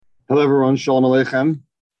Hello, everyone. Shalom Aleichem.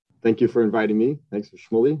 Thank you for inviting me. Thanks for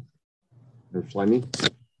Shmuley or Shlomi.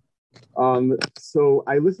 So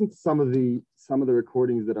I listened to some of the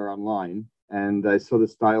recordings that are online, and I saw the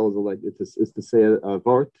style is to say a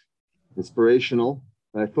vort, inspirational.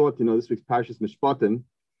 But I thought, this week's Parshas Mishpatim,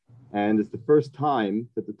 and it's the first time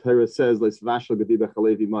that the Torah says "Leisvashal Gediba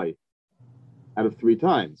Chalevi Mai" out of 3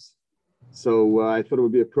 times. So I thought it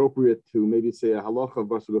would be appropriate to maybe say a halacha of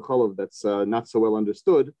Basar B'Chalav that's not so well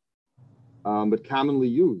understood, but commonly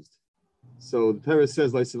used. So the Torah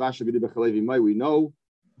says, we know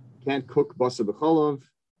can't cook basar b'chalav,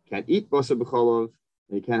 can't eat basar b'chalav,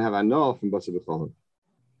 and you can't have anah from basar b'chalav.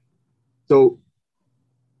 So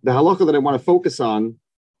the halacha that I want to focus on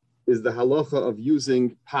is the halacha of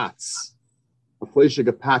using pots, a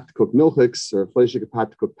fleishig pot to cook milchiks or a fleishig pot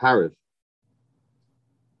to cook parav.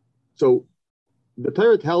 So the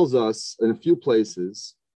Torah tells us in a few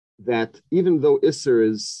places that even though Isser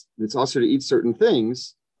it's also to eat certain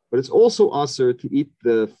things, but it's also also to eat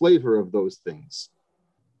the flavor of those things.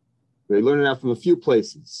 We learn it out from a few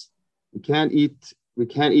places. We can't eat the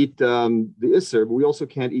Isser, but we also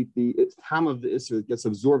can't eat the tam of the Isser that gets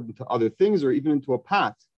absorbed into other things or even into a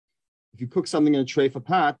pot. If you cook something in a treif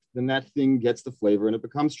pot, then that thing gets the flavor and it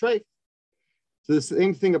becomes treif. So the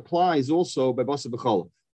same thing applies also by basar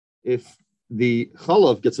b'chalav. If the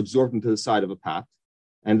chalav gets absorbed into the side of a pot,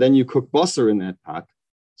 and then you cook basar in that pot,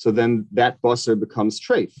 so then that basar becomes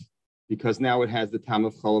treif, because now it has the tam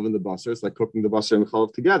of chalav and the basar. It's like cooking the basar and the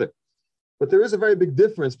chalav together. But there is a very big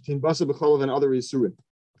difference between basar b'chalav and other yisurim.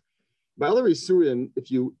 By other yisurim,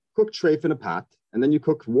 if you cook treif in a pot, and then you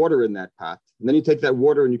cook water in that pot, and then you take that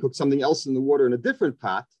water and you cook something else in the water in a different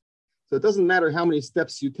pot, so it doesn't matter how many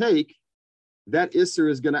steps you take, that isser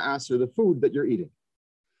is going to answer the food that you're eating.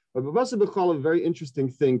 But basar b'chalav, a very interesting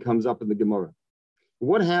thing comes up in the Gemara.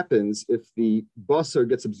 What happens if the basar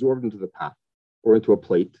gets absorbed into the pot or into a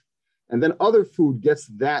plate, and then other food gets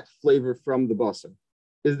that flavor from the basar?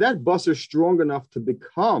 Is that basar strong enough to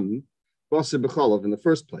become basar b'chalav in the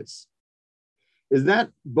first place? Is that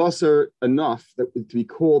basar enough to be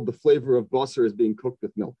called the flavor of basar is being cooked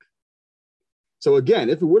with milk? So again,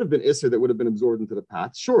 if it would have been isser that would have been absorbed into the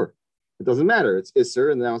pot, sure. It doesn't matter. It's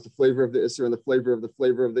isser, and now it's the flavor of the isser and the flavor of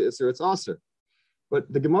the isser, it's aser. But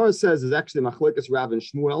the Gemara says is actually machlekes Rabbi and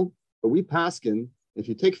Shmuel, but we paskin, if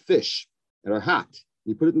you take fish that are hot,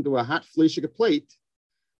 you put it into a hot fleishig plate,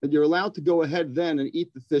 then you're allowed to go ahead then and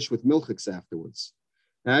eat the fish with milchiks afterwards.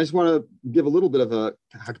 And I just want to give a little bit of a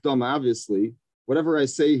hakdama, obviously. Whatever I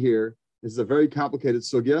say here is a very complicated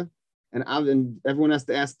sugya, and everyone has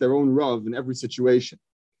to ask their own rav in every situation.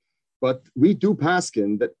 But we do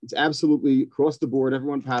paskin that it's absolutely across the board.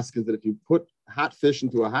 Everyone paskins that if you put hot fish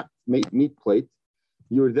into a hot meat plate,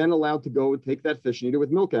 you're then allowed to go and take that fish and eat it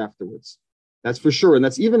with milk afterwards. That's for sure. And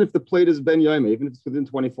that's even if the plate is ben yomeh, even if it's within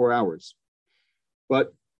 24 hours.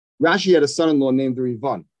 But Rashi had a son-in-law named the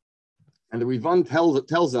Rivan. And the Rivan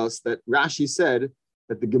tells us that Rashi said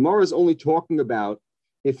that the Gemara is only talking about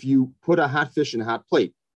if you put a hot fish in a hot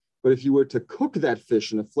plate. But if you were to cook that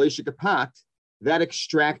fish in a fleishik pot, that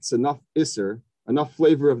extracts enough isser, enough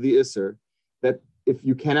flavor of the isser, that if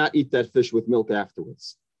you cannot eat that fish with milk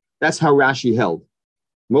afterwards. That's how Rashi held.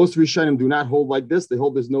 Most Rishonim do not hold like this. They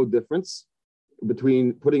hold there's no difference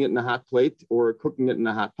between putting it in a hot plate or cooking it in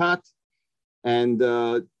a hot pot. And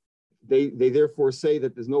they therefore say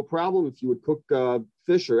that there's no problem if you would cook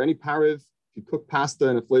fish or any parav, if you cook pasta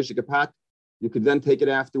in a fleishik pot, you could then take it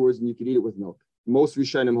afterwards and you could eat it with milk. Most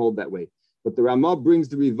Rishonim hold that way. But the Ramah brings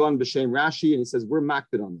the Rivan b'shem Rashi and he says, we're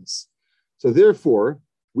makbid on this. So therefore,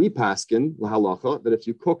 we paskin, l'halacha, that if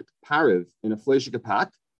you cooked parav in a fleishik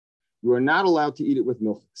pot, you are not allowed to eat it with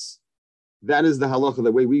milchiks. That is the halacha,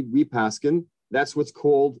 the way we paskin. That's what's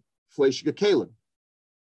called fleishik kalim.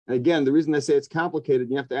 And again, the reason I say it's complicated, and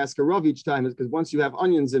you have to ask a rav each time, is because once you have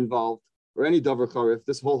onions involved, or any davar charif,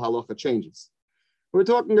 this whole halacha changes. We're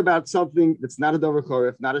talking about something that's not a davar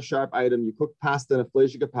charif, not a sharp item. You cook pasta in a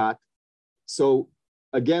fleishik pot. So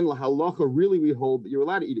again, halacha, really we hold that you're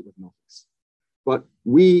allowed to eat it with milchiks. But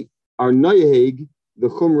we are noyeheg, the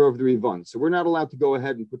chumrah of the Rivan. So we're not allowed to go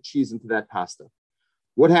ahead and put cheese into that pasta.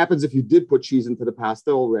 What happens if you did put cheese into the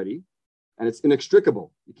pasta already, and it's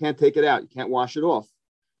inextricable? You can't take it out. You can't wash it off.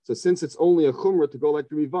 So since it's only a chumrah to go like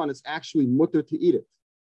the Rivan, it's actually mutter to eat it.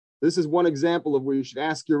 This is one example of where you should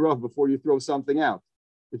ask your rav before you throw something out.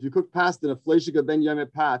 If you cook pasta in a fleishik ben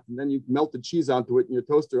yomeh pot, and then you melt the cheese onto it in your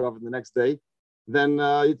toaster oven the next day, then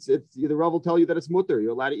it's the rav will tell you that it's mutter.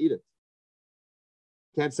 You're allowed to eat it.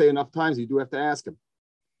 Can't say enough times. You do have to ask him.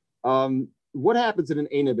 What happens in an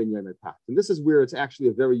Eina ben Yomeh pot? And this is where it's actually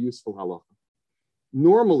a very useful halacha.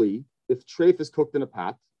 Normally, if treif is cooked in a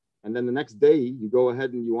pot, and then the next day you go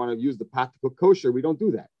ahead and you want to use the pot to cook kosher, we don't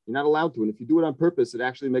do that. You're not allowed to. And if you do it on purpose, it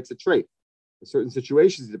actually makes a treif. In certain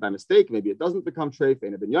situations, by mistake, maybe it doesn't become treif,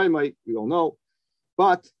 and we all know.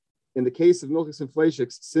 But in the case of milchus and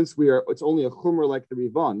fleishiks, since it's only a chumrah like the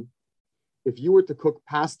Rivan, if you were to cook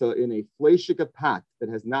pasta in a fleishika pot that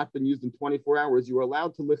has not been used in 24 hours, you are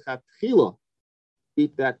allowed to lichatchila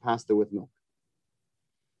eat that pasta with milk.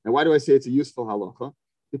 Now, why do I say it's a useful halacha?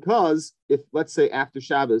 Because if, let's say, after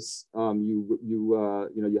Shabbos,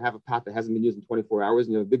 you have a pot that hasn't been used in 24 hours,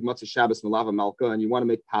 and you have a big matzah Shabbos malava malka, and you want to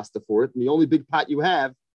make pasta for it, and the only big pot you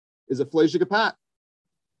have is a fleishika pot.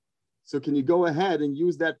 So can you go ahead and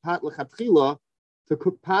use that pot lechatchila to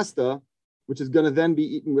cook pasta, which is going to then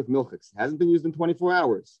be eaten with milchix? It hasn't been used in 24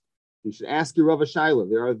 hours. You should ask your Rav Shaila.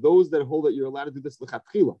 There are those that hold that you're allowed to do this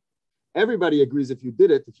lechatchila. Everybody agrees if you did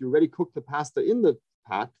it, if you already cooked the pasta in the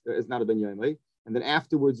pot, it's not a ben yaimei, and then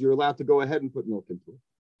afterwards you're allowed to go ahead and put milk into it.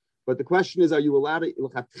 But the question is, are you allowed to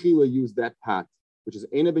lechatchila use that pot, which is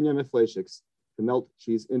eina ben yaimei fleishiks, to melt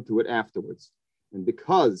cheese into it afterwards? And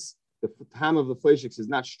because the time of the fleishiks is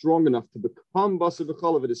not strong enough to become basar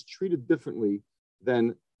b'cholav, it is treated differently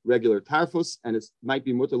than regular tarfus, and it might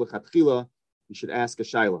be mutar lechatchila. You should ask a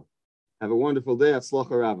shaila. Have a wonderful day.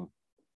 Atzlacha Rabbi.